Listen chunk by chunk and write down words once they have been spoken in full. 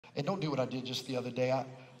And don't do what I did just the other day.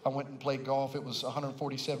 I went and played golf. It was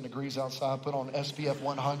 147 degrees outside. Put on SPF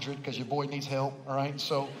 100 because your boy needs help, all right?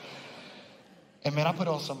 So, and man, I put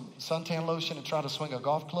on some suntan lotion and tried to swing a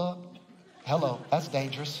golf club. Hello, that's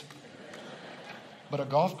dangerous. But a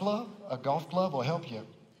golf club will help you.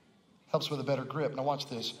 Helps with a better grip. Now watch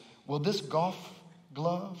this. Will this golf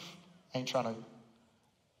glove, I ain't trying to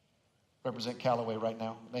represent Callaway right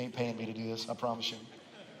now. They ain't paying me to do this, I promise you.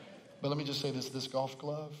 But let me just say this golf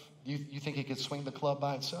glove, you think it could swing the club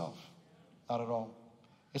by itself? Not at all.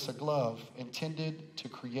 It's a glove intended to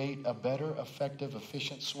create a better, effective,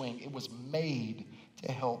 efficient swing. It was made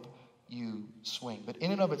to help you swing. But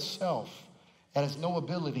in and of itself, it has no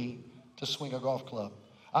ability to swing a golf club.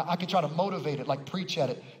 I can try to motivate it, like preach at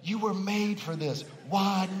it. You were made for this.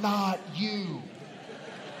 Why not you?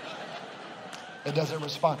 It doesn't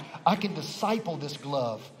respond. I can disciple this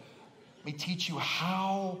glove. Let me teach you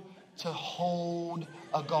how to hold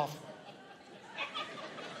a golf.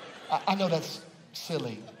 I know that's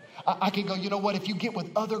silly. I can go, you know what? If you get with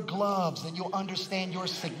other gloves, then you'll understand your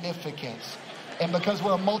significance. And because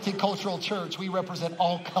we're a multicultural church, we represent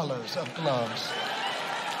all colors of gloves.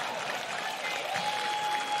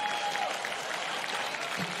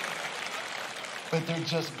 But they're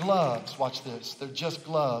just gloves. Watch this. They're just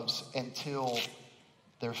gloves until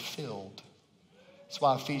they're filled. That's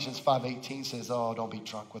why Ephesians 5:18 says, oh, don't be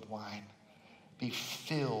drunk with wine. Be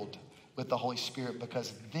filled with the Holy Spirit,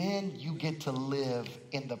 because then you get to live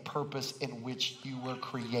in the purpose in which you were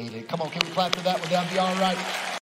created. Come on, can we clap for that? Would that be all right?